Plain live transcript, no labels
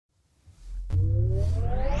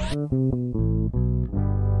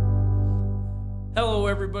Hello,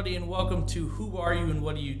 everybody, and welcome to Who Are You and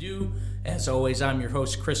What Do You Do? As always, I'm your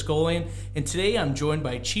host, Chris Golian, and today I'm joined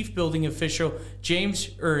by Chief Building Official James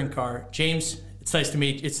Urankar. James, it's nice to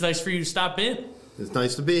meet you. It's nice for you to stop in. It's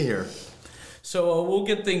nice to be here. So we'll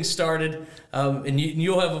get things started, and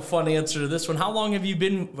you'll have a fun answer to this one. How long have you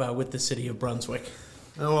been with the city of Brunswick?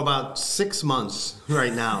 Oh, about 6 months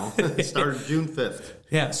right now. It started June 5th.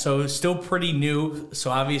 Yeah, so still pretty new.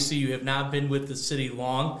 So obviously you have not been with the city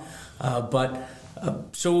long,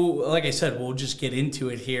 so like I said, we'll just get into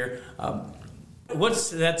it here. What's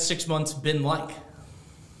that 6 months been like?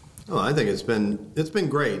 Oh, I think it's been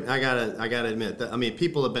great. I gotta admit that. I mean,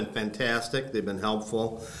 people have been fantastic. They've been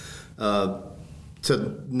helpful.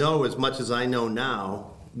 To know as much as I know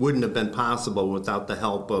now wouldn't have been possible without the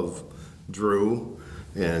help of Drew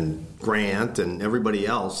and Grant and everybody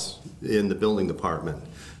else in the building department.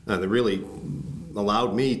 They really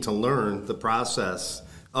allowed me to learn the process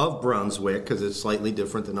of Brunswick, because it's slightly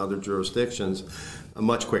different than other jurisdictions,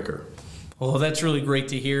 much quicker. Well, that's really great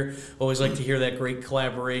to hear. Always like to hear that great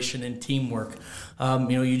collaboration and teamwork.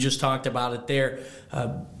 You just talked about it there.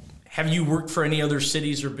 Have you worked for any other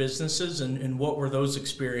cities or businesses, and what were those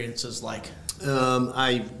experiences like?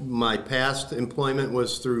 My past employment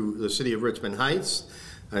was through the city of Richmond Heights.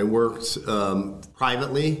 I worked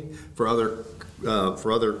privately for other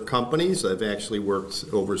companies. I've actually worked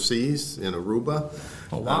overseas in Aruba.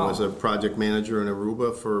 Oh, wow. I was a project manager in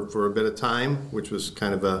Aruba for a bit of time, which was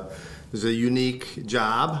kind of a unique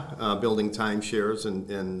job, building timeshares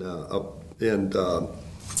and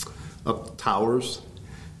up towers.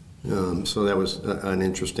 So that was an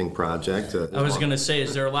interesting project. I was going to say,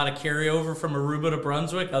 is there a lot of carryover from Aruba to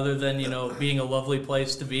Brunswick, other than being a lovely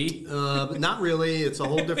place to be? Not really. It's a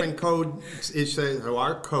whole different code.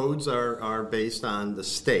 Our codes are based on the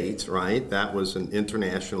state, right? That was an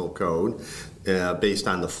international code based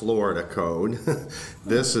on the Florida code.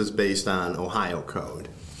 This is based on Ohio code.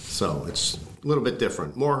 So it's a little bit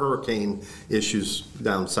different. More hurricane issues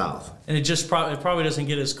down south. And it probably doesn't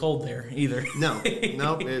get as cold there either. No,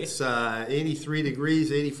 it's 83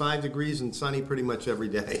 degrees, 85 degrees, and sunny pretty much every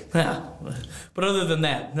day. Yeah. But other than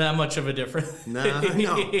that, not much of a difference. No,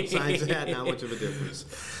 besides that, not much of a difference.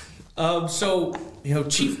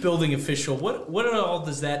 Chief Building Official, what all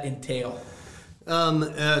does that entail?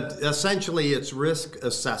 Essentially, it's risk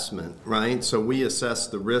assessment, right? So we assess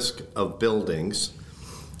the risk of buildings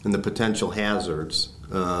and the potential hazards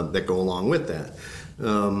that go along with that.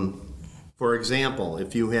 For example,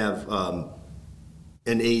 if you have an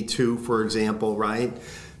A2, for example, right,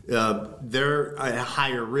 they're at a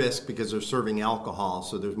higher risk because they're serving alcohol,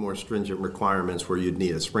 so there's more stringent requirements where you'd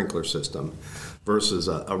need a sprinkler system versus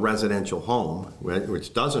a residential home, right,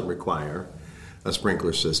 which doesn't require a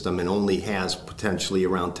sprinkler system and only has potentially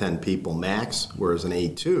around 10 people max, whereas an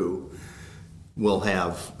A2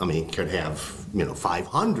 could have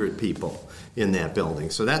 500 people in that building.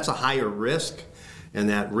 So that's a higher risk, and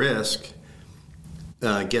that risk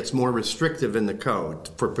gets more restrictive in the code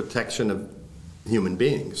for protection of human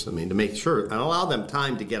beings. To make sure and allow them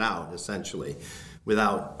time to get out, essentially,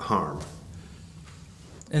 without harm.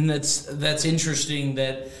 And that's interesting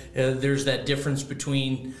that there's that difference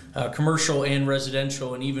between commercial and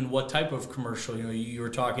residential, and even what type of commercial. You were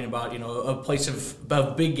talking about a place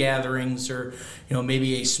of big gatherings, or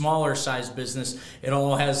maybe a smaller size business. It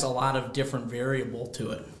all has a lot of different variable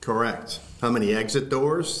to it. Correct. How many exit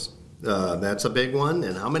doors? That's a big one.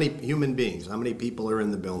 And how many human beings? How many people are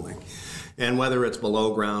in the building? And whether it's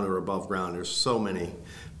below ground or above ground, there's so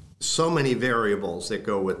many variables that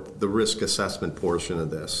go with the risk assessment portion of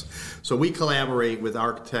this. So we collaborate with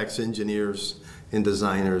architects, engineers, and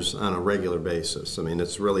designers on a regular basis.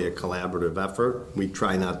 It's really a collaborative effort. We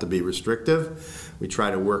try not to be restrictive. We try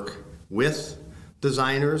to work with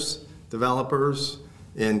designers, developers,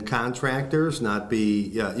 and contractors, not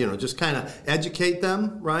be, just kind of educate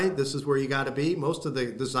them, right? This is where you got to be. Most of the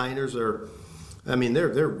designers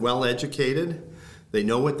they're well educated. They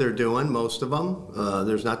know what they're doing, most of them.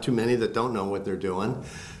 There's not too many that don't know what they're doing.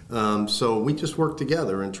 So we just work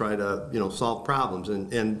together and try to, solve problems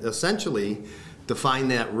and essentially define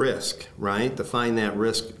that risk, right? Define that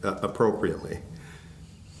risk appropriately.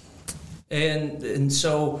 And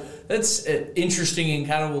so that's interesting, and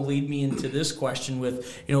kind of will lead me into this question with,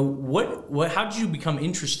 how did you become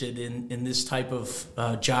interested in this type of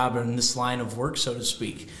job and this line of work, so to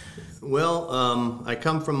speak? Well, I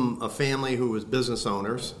come from a family who was business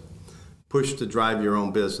owners, pushed to drive your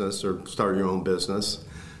own business or start your own business.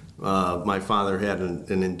 My father had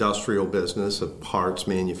an industrial business, a parts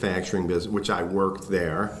manufacturing business, which I worked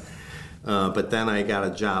there. But then I got a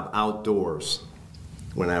job outdoors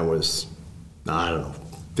when I was, I don't know,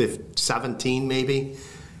 17 maybe,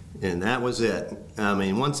 and that was it. I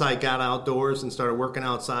mean, once I got outdoors and started working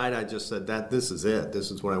outside, I just said this is it.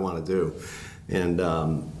 This is what I want to do, and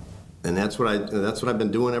that's what I've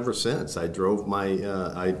been doing ever since. I drove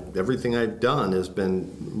everything I've done has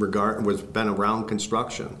been around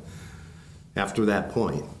construction. After that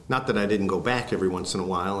point, not that I didn't go back every once in a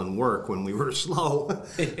while and work when we were slow,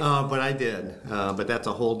 but I did. But that's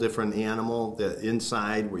a whole different animal. The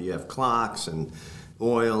inside, where you have clocks and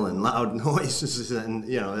oil and loud noises, and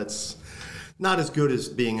that's not as good as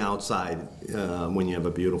being outside when you have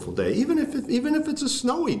a beautiful day. Even if it's a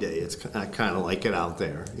snowy day, I kind of like it out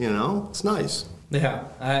there. It's nice. Yeah,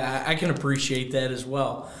 I can appreciate that as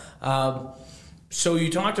well. So you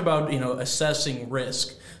talked about assessing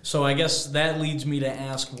risk. So I guess that leads me to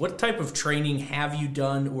ask, what type of training have you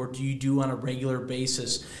done or do you do on a regular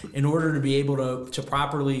basis in order to be able to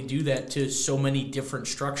properly do that to so many different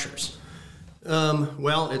structures?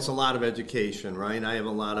 Well, it's a lot of education, right? I have a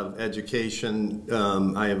lot of education.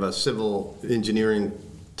 I have a civil engineering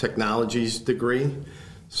technologies degree,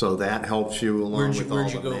 so that helps you along with all the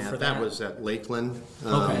math. Where'd you go for that? That was at Lakeland.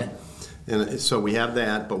 Okay. And so we have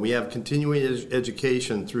that, but we have continuing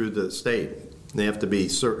education through the state. They have to be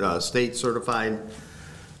state certified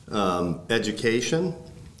education.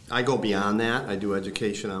 I go beyond that. I do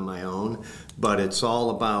education on my own, but it's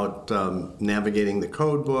all about navigating the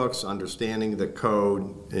code books, understanding the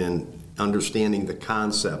code, and understanding the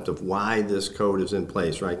concept of why this code is in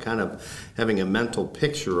place, right? Kind of having a mental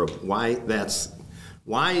picture of why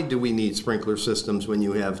do we need sprinkler systems when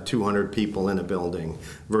you have 200 people in a building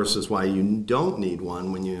versus why you don't need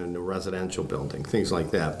one when you're in a residential building, things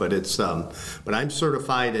like that. But but I'm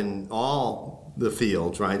certified in all the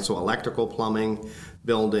fields, right? So electrical, plumbing,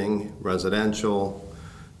 building, residential,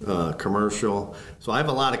 commercial. So I have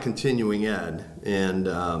a lot of continuing ed, and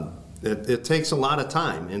it takes a lot of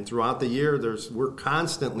time. And throughout the year, we're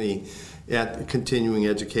constantly at continuing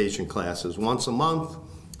education classes once a month.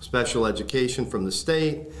 Special education from the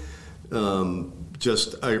state,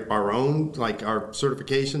 just our own, like our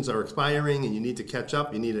certifications are expiring and you need to catch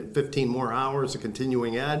up. You need 15 more hours of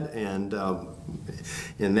continuing ed, and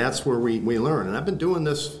that's where we learn. And I've been doing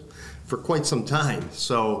this for quite some time,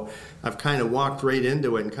 so I've kind of walked right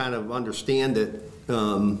into it and kind of understand it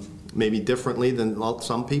maybe differently than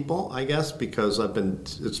some people, I guess, because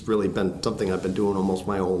it's really been something I've been doing almost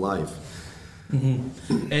my whole life.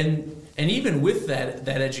 Mm-hmm. And even with that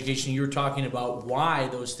education, you were talking about why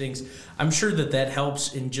those things. I'm sure that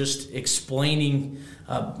helps in just explaining,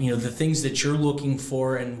 the things that you're looking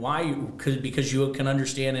for and why, because you can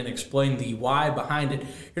understand and explain the why behind it.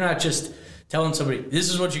 You're not just telling somebody, this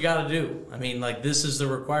is what you got to do. I mean, like, this is the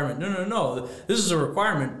requirement. No. This is a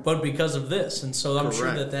requirement, but because of this. And so I'm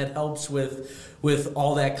Correct. Sure that helps with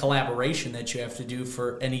all that collaboration that you have to do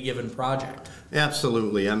for any given project.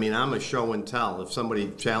 Absolutely. I mean, I'm a show and tell. If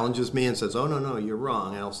somebody challenges me and says, oh, no, you're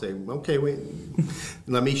wrong, I'll say, okay, wait,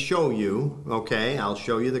 let me show you. Okay, I'll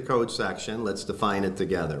show you the code section. Let's define it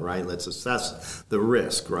together, right? Let's assess the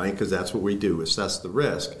risk, right? Because that's what we do, assess the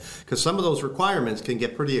risk. Because some of those requirements can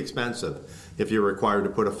get pretty expensive. If you're required to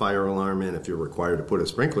put a fire alarm in, if you're required to put a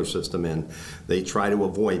sprinkler system in, they try to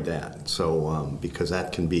avoid that. So because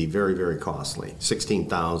that can be very, very costly.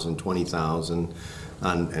 $16,000, $20,000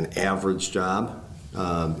 on an average job.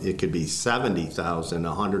 It could be $70,000,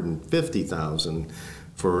 $150,000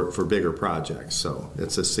 for bigger projects. So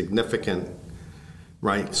it's a significant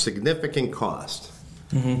cost.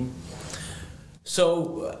 Mm-hmm.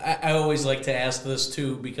 So I always like to ask this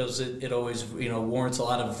too, because it always warrants a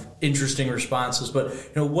lot of interesting responses. But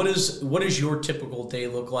what does your typical day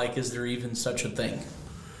look like? Is there even such a thing?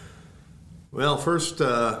 Well, first,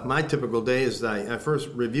 my typical day is I first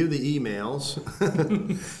review the emails,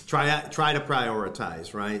 try to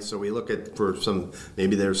prioritize, right? So we look at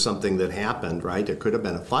maybe there's something that happened, right? It could have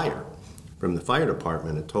been a fire from the fire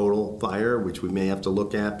department, a total fire, which we may have to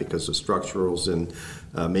look at because the structurals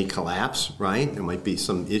may collapse, right? There might be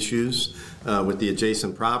some issues with the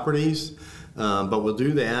adjacent properties, but we'll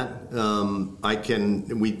do that.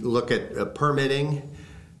 We look at permitting,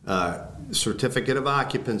 certificate of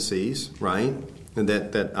occupancies, right? And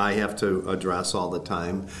that I have to address all the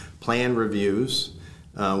time. Plan reviews,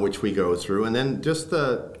 which we go through, and then just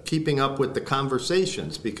keeping up with the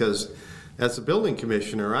conversations, because as a building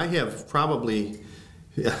commissioner, I have probably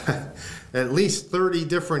at least 30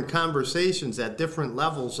 different conversations at different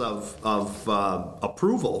levels of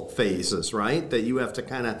approval phases, right? That you have to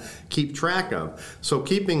kind of keep track of. So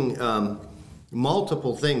keeping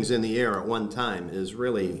multiple things in the air at one time is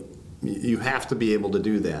really you have to be able to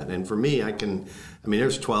do that. And for me,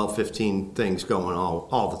 there's 12, 15 things going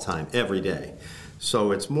all the time, every day.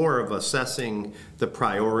 So it's more of assessing the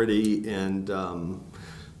priority, and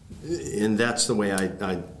that's the way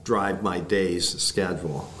I drive my day's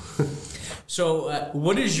schedule. So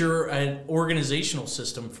what is your organizational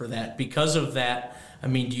system for that? Because of that, I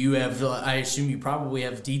mean, do you have, I assume you probably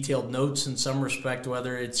have detailed notes in some respect,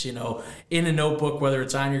 whether it's, in a notebook, whether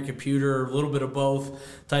it's on your computer, or a little bit of both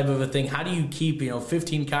type of a thing. How do you keep,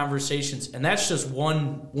 15 conversations? And that's just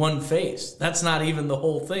one phase. That's not even the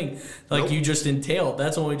whole thing. Like Nope. You just entailed.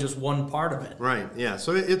 That's only just one part of it. Right, yeah.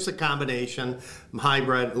 So it's a combination. I'm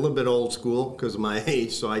hybrid, a little bit old school because of my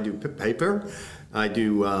age. So I do paper. I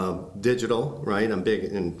do digital, right? I'm big,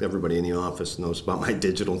 and everybody in the office knows about my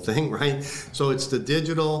digital thing, right? So it's the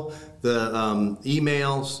digital, the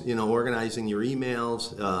emails, organizing your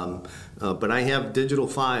emails. But I have digital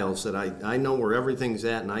files that I know where everything's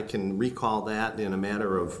at, and I can recall that in a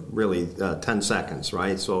matter of really 10 seconds,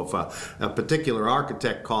 right? So if a particular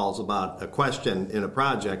architect calls about a question in a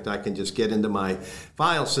project, I can just get into my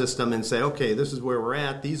file system and say, okay, this is where we're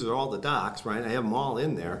at. These are all the docs, right? I have them all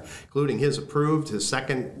in there, including his approved, his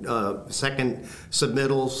second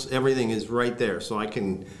submittals. Everything is right there, so I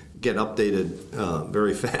can get updated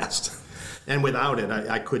very fast. And without it,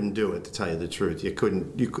 I couldn't do it, to tell you the truth.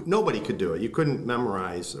 Nobody could do it. You couldn't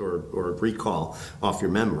memorize or recall off your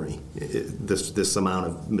memory this amount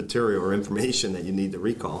of material or information that you need to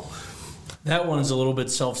recall. That one's a little bit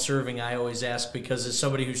self-serving, I always ask, because as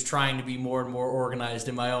somebody who's trying to be more and more organized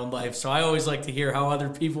in my own life, so I always like to hear how other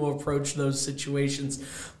people approach those situations.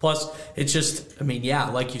 Plus, it's just,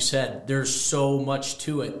 like you said, there's so much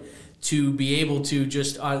to it. To be able to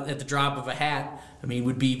just, at the drop of a hat,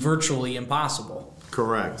 would be virtually impossible.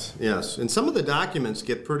 Correct, yes. And some of the documents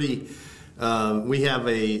get pretty, we have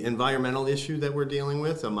a environmental issue that we're dealing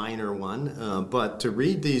with, a minor one, but to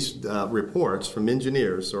read these reports from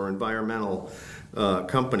engineers or environmental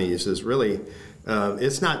companies is really,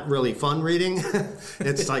 it's not really fun reading.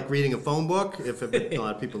 It's like reading a phone book. A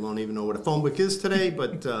lot of people don't even know what a phone book is today,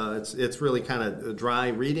 but it's really kind of dry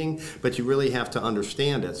reading, but you really have to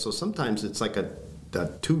understand it. So sometimes it's like a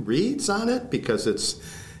two reads on it, because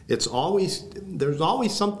there's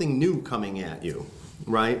always something new coming at you,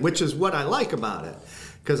 right? Which is what I like about it,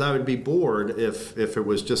 because I would be bored if it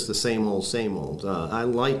was just the same old. I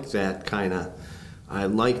like that I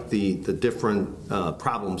like the different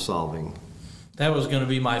problem solving. That was going to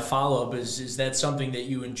be my follow-up. Is that something that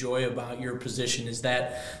you enjoy about your position? Is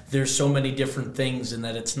that there's so many different things, and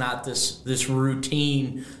that it's not this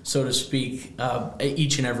routine, so to speak,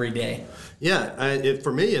 each and every day? Yeah,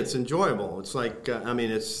 for me, it's enjoyable. It's like,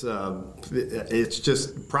 it's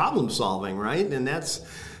just problem solving, right? And that's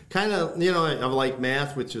kind of, I like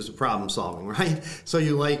math, which is problem solving, right? So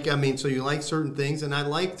you like certain things, and I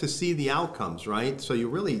like to see the outcomes, right? So you're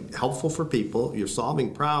really helpful for people. You're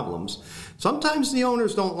solving problems. Sometimes the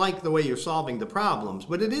owners don't like the way you're solving the problems,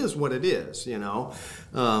 but it is what it is,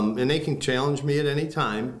 and they can challenge me at any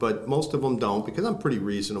time, but most of them don't, because I'm pretty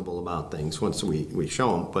reasonable about things once we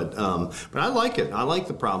show them. But I like it. I like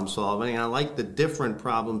the problem solving. I like the different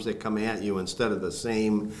problems that come at you instead of the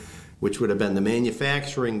same, which would have been the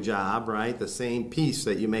manufacturing job, right? The same piece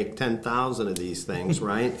that you make 10,000 of these things,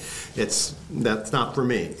 right? That's not for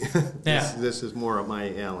me. Yeah. This is more up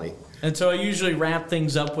my alley. And so I usually wrap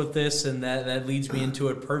things up with this, and that leads me into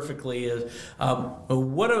it perfectly.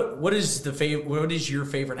 What is your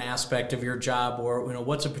favorite aspect of your job, or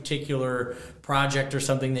what's a particular project or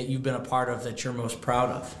something that you've been a part of that you're most proud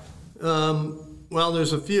of? Well,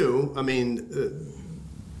 there's a few.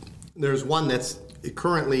 There's one that's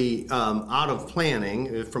currently out of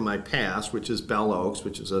planning from my past, which is Bell Oaks,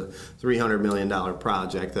 which is a $300 million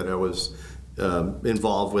project that I was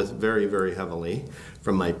involved with very, very heavily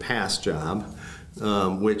from my past job,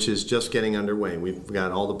 which is just getting underway. We've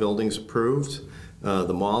got all the buildings approved.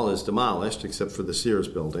 The mall is demolished except for the Sears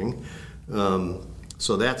building.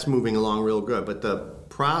 So that's moving along real good. But the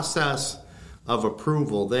process of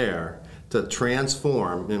approval there to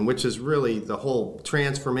transform, and which is really the whole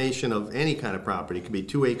transformation of any kind of property. It could be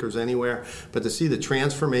 2 acres anywhere, but to see the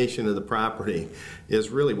transformation of the property is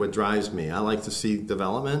really what drives me. I like to see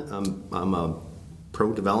development. I'm a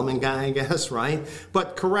pro-development guy, I guess, right?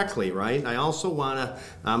 But correctly, right? I also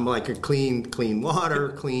I'm like a clean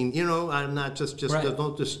water, I'm not just right.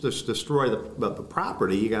 Don't just destroy the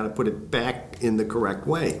property. You got to put it back in the correct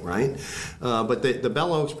way, right? But the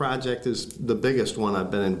Bell Oaks project is the biggest one I've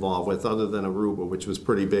been involved with, other than Aruba, which was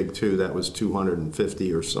pretty big too. That was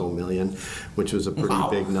 250 or so million, which was a pretty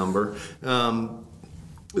big number.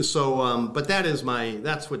 So, but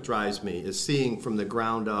that's what drives me, is seeing from the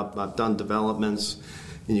ground up. I've done developments,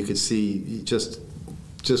 and you could see just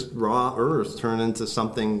raw earth turn into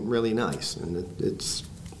something really nice, and it's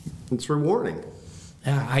rewarding.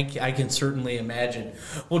 Yeah, I can certainly imagine.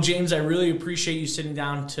 Well, James, I really appreciate you sitting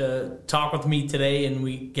down to talk with me today and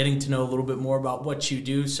we getting to know a little bit more about what you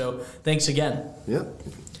do. So thanks again. Yeah,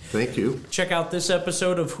 thank you. Check out this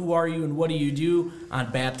episode of Who Are You and What Do You Do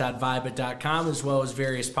on bat.vibit.com as well as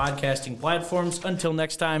various podcasting platforms. Until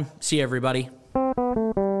next time, see everybody.